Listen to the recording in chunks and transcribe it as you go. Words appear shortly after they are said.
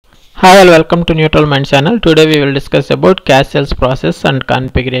Hi and welcome to Neutral Mind channel. Today we will discuss about cash sales process and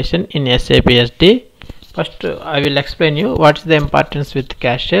configuration in SAP SD. First I will explain you what is the importance with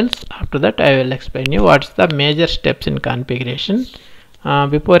cash sales. After that I will explain you what is the major steps in configuration.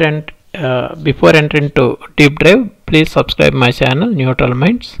 Before entering to deep dive, please subscribe my channel Neutral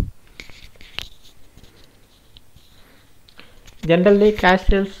Minds. Generally cash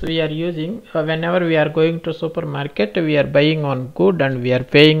sales we are using whenever we are going to supermarket, we are buying on good and we are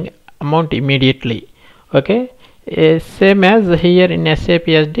paying amount immediately. Okay, same as here in SAP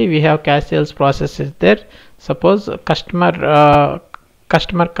SD we have cash sales processes there. Suppose customer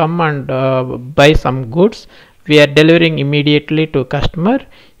come and buy some goods, we are delivering immediately to customer,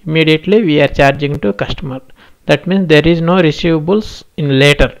 immediately we are charging to customer. That means there is no receivables in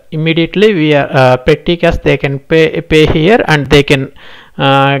later. Immediately we are petty cash they can pay here and they can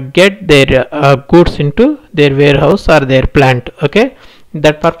get their goods into their warehouse or their plant. Okay,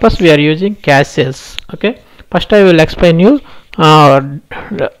 that purpose we are using cash sales. Okay, first I will explain you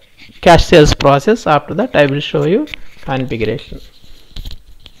cash sales process. After that I will show you configuration.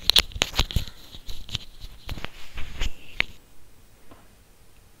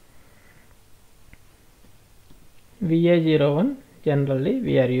 VA01 generally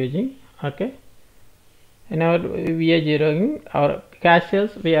we are using. Okay, in our VA01 our cash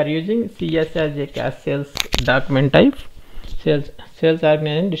sales we are using CS as a cash sales document type. Sales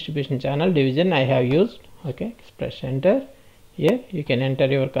organization distribution channel division I have used. Okay, press enter. Here you can enter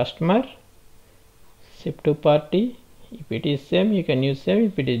your customer, ship to party. If it is same you can use same,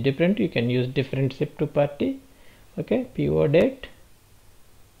 if it is different you can use different ship to party. Okay, PO date.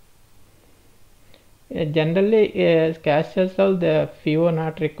 Generally cash sales of the PO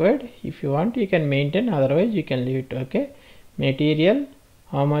not required. If you want you can maintain, otherwise you can leave it. Okay, material,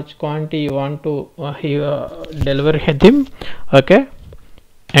 how much quantity you want to deliver him. Okay,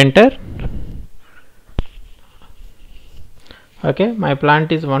 enter. Okay, my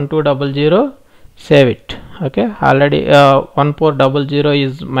plant is 1200, save it. Okay, already 1400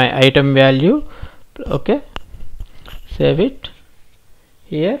 is my item value. Okay, save it.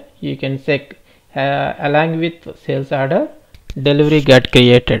 Here you can check along with sales order delivery got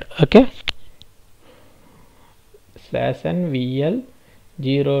created. Okay, /n VL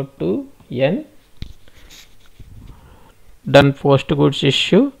 02N done post goods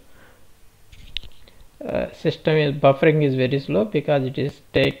issue. System is buffering is very slow because it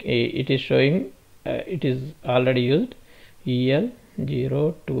is showing it is already used VL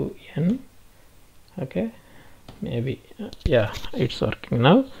 02N. Okay, maybe yeah, it's working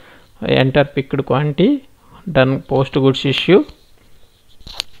now. I enter picked quantity, done post goods issue.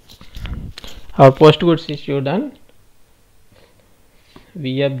 Our post goods issue done.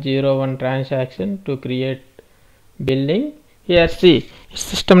 VF01 transaction to create billing. Here see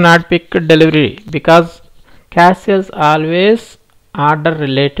system not picked delivery because cash sales always order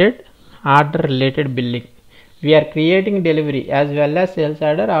related billing. We are creating delivery as well as sales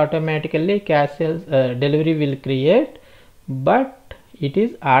order, automatically cash sales delivery will create, but it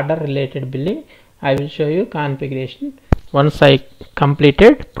is order related billing. I will show you configuration once I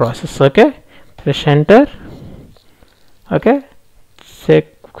completed process. Okay, press enter. Okay, check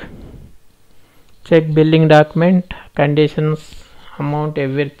billing document, conditions, amount,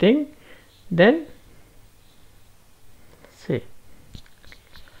 everything. Then see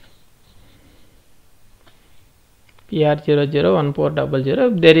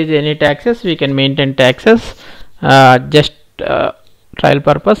PR001400. If there is any taxes we can maintain taxes. Just trial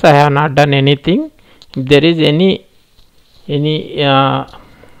purpose I have not done anything. If there is any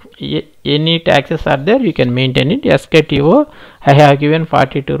taxes are there you can maintain it. SKTO I have given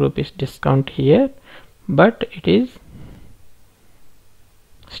 42 rupees discount here, but it is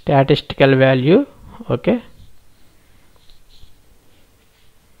statistical value. Okay,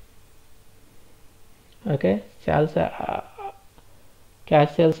 okay, sales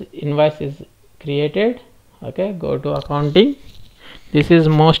cash sales invoice is created. Okay, go to accounting. This is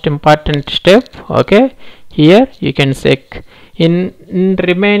most important step. Okay, here you can check in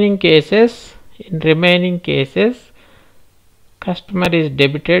remaining cases. Customer is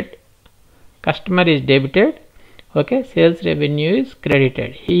debited. Okay, sales revenue is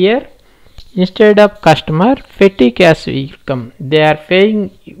credited. Here instead of customer petty cash will come. They are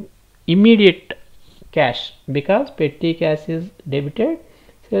paying immediate cash because petty cash is debited,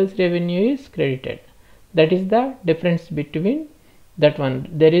 sales revenue is credited. That is the difference between that one.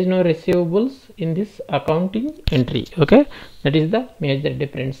 There is no receivables in this accounting entry. Okay, that is the major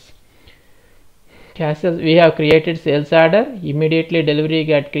difference. Cash sales we have created sales order, immediately delivery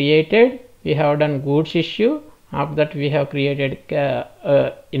got created. We have done goods issue, After that we have created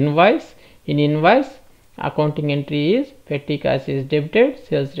invoice. In invoice, accounting entry is petty cash is debited,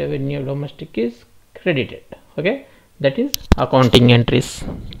 sales revenue domestic is credited. Okay, that is accounting entries.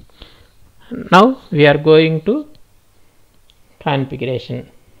 Now we are going to configuration.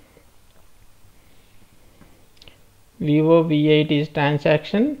 VO V8 is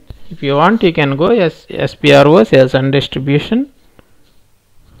transaction. If you want, you can go SPRO, sales and distribution.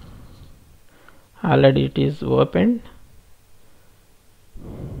 Already it is opened.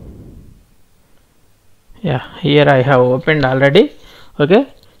 Yeah, here I have opened already.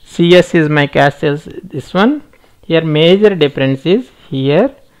 Okay, CS is my cash sales. This one here, major difference is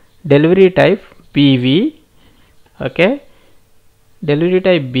here delivery type BV. Okay, delivery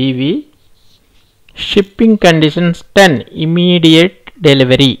type BV. Shipping conditions 10, immediate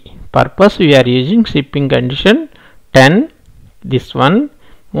delivery. Purpose we are using shipping condition 10. This one,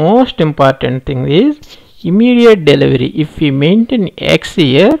 most important thing is immediate delivery. If we maintain X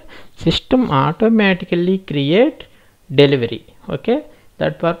here, system automatically create delivery. Okay,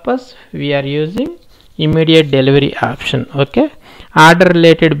 that purpose we are using immediate delivery option. Okay, order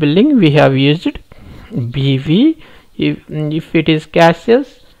related billing we have used BV. If it is cash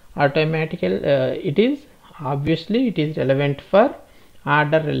sales, automatically it is obviously it is relevant for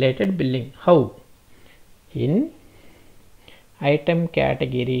order related billing. How? In item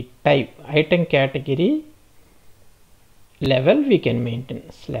category type, item category level we can maintain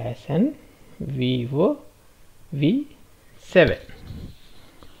 /n VO V7.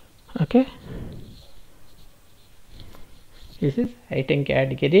 Okay, this is item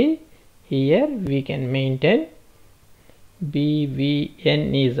category. Here we can maintain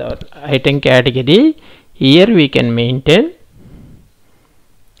BVN is our item category. Here we can maintain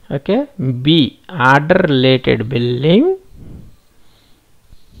okay B, order related billing.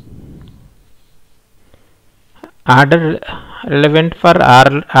 Order relevant for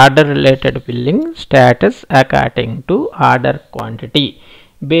order related billing status according to order quantity.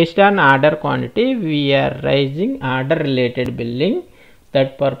 Based on order quantity we are raising order related billing.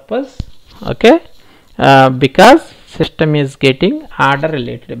 That purpose, okay, because system is getting order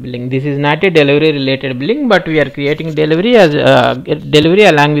related billing. This is not a delivery related billing, but we are creating delivery as delivery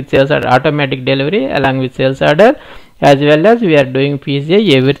along with sales order, automatic delivery along with sales order, as well as we are doing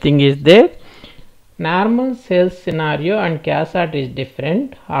PCI. Everything is there. Normal sales scenario and cash order is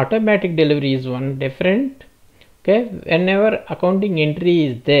different. Automatic delivery is one different. Okay, whenever accounting entry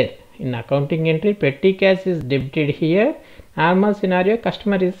is there, in accounting entry petty cash is debited here. Normal scenario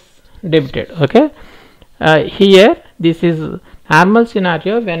customer is debited. Okay, here this is normal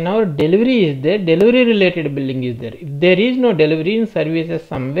scenario. Whenever delivery is there, delivery related billing is there. If there is no delivery in services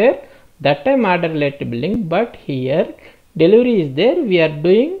somewhere, that time order related billing. But here delivery is there, we are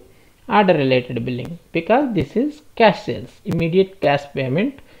doing order related billing because this is cash sales. Immediate cash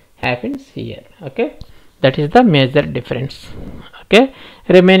payment happens here. Okay, that is the major difference. Okay,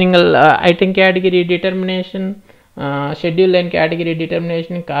 remaining item category determination, schedule and category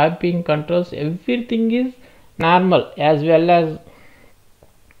determination, copying controls, everything is normal as well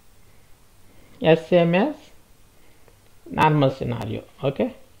as same as normal scenario.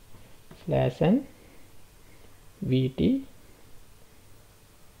 Okay, /n VT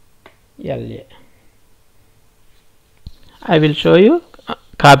LA. I will show you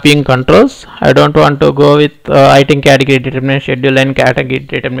copying controls. I don't want to go with item category determination, schedule and category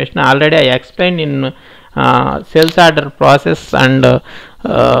determination. Already I explained in sales order process and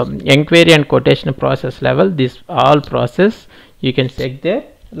inquiry and quotation process level. This all process you can check there.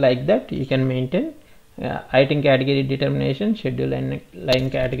 Like that you can maintain item category determination, schedule and line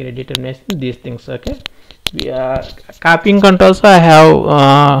category determination, these things. Okay, copying controls I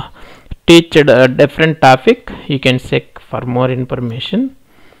have teached a different topic. You can check for more information.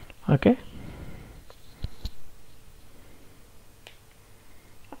 Okay,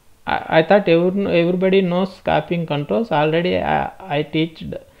 I thought everybody knows copying controls. Already I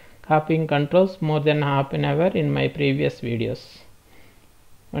teached copying controls more than half an hour in my previous videos.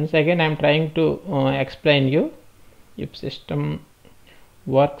 Once again I am trying to explain you. If system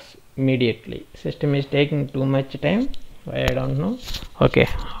works immediately, system is taking too much time, why I don't know. Okay,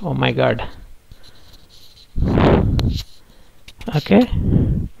 oh my god. Okay,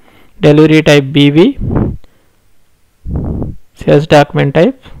 delivery type BV, sales document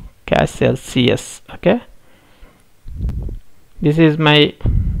type cash sales CS. Okay, this is my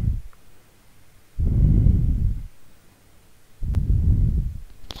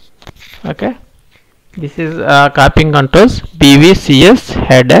okay, this is copying controls BV CS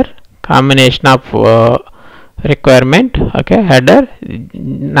header, combination of requirement. Okay, header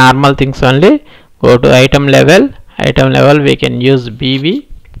normal things only, Go to item level. Item level we can use BV.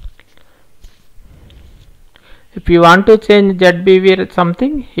 If you want to change ZBV or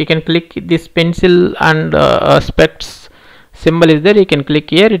something, you can click this pencil and specs symbol is there. You can click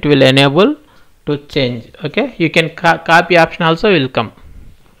here. It will enable to change. Okay, you can copy option also will come.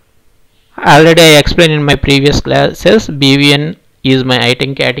 Already I explained in my previous classes. BVN is my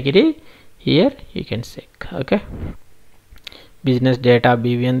item category. Here you can check. Okay, business data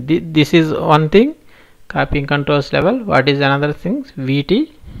BVN. This is one thing. Copying controls level. What is another thing?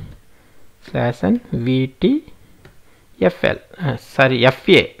 VT slash n VT FL. Sorry,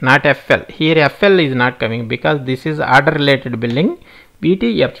 FA, not FL. Here FL is not coming because this is order related billing.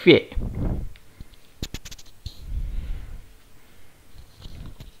 VT FA.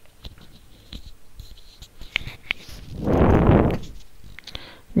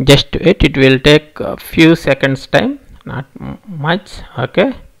 Just wait, it will take a few seconds time, not much.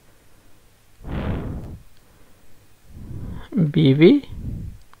 Okay, BV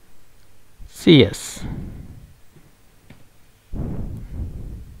CS.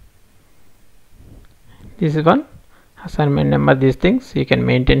 This is one assignment number. These things you can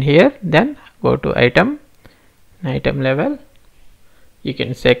maintain here. Then go to item level. You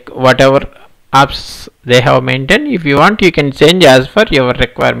can check whatever apps they have maintained. If you want, you can change as per your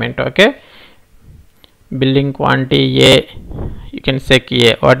requirement. Okay, billing quantity A, you can check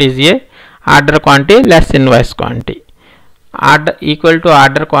A. What is A? Order quantity less invoice quantity. Order equal to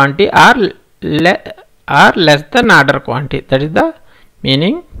order quantity or less than order quantity. That is the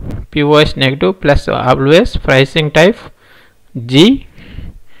meaning. POS negative plus always pricing type G.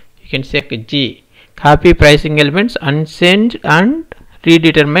 You can check G. Copy pricing elements unchanged and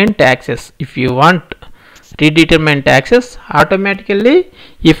redetermine taxes. If you want redetermine taxes automatically,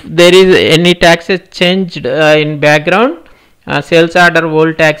 if there is any taxes changed in background, sales order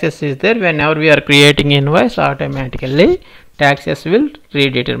old taxes is there. Whenever we are creating invoice, automatically taxes will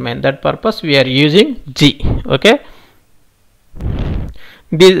redetermine. That purpose we are using G. Okay,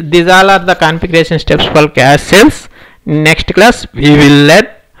 these all are the configuration steps for cash sales. Next class we will learn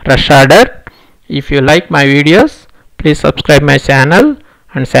rush order. If you like my videos, please subscribe my channel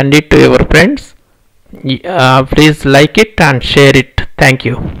and send it to your friends. Please like it and share it. Thank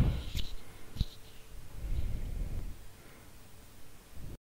you.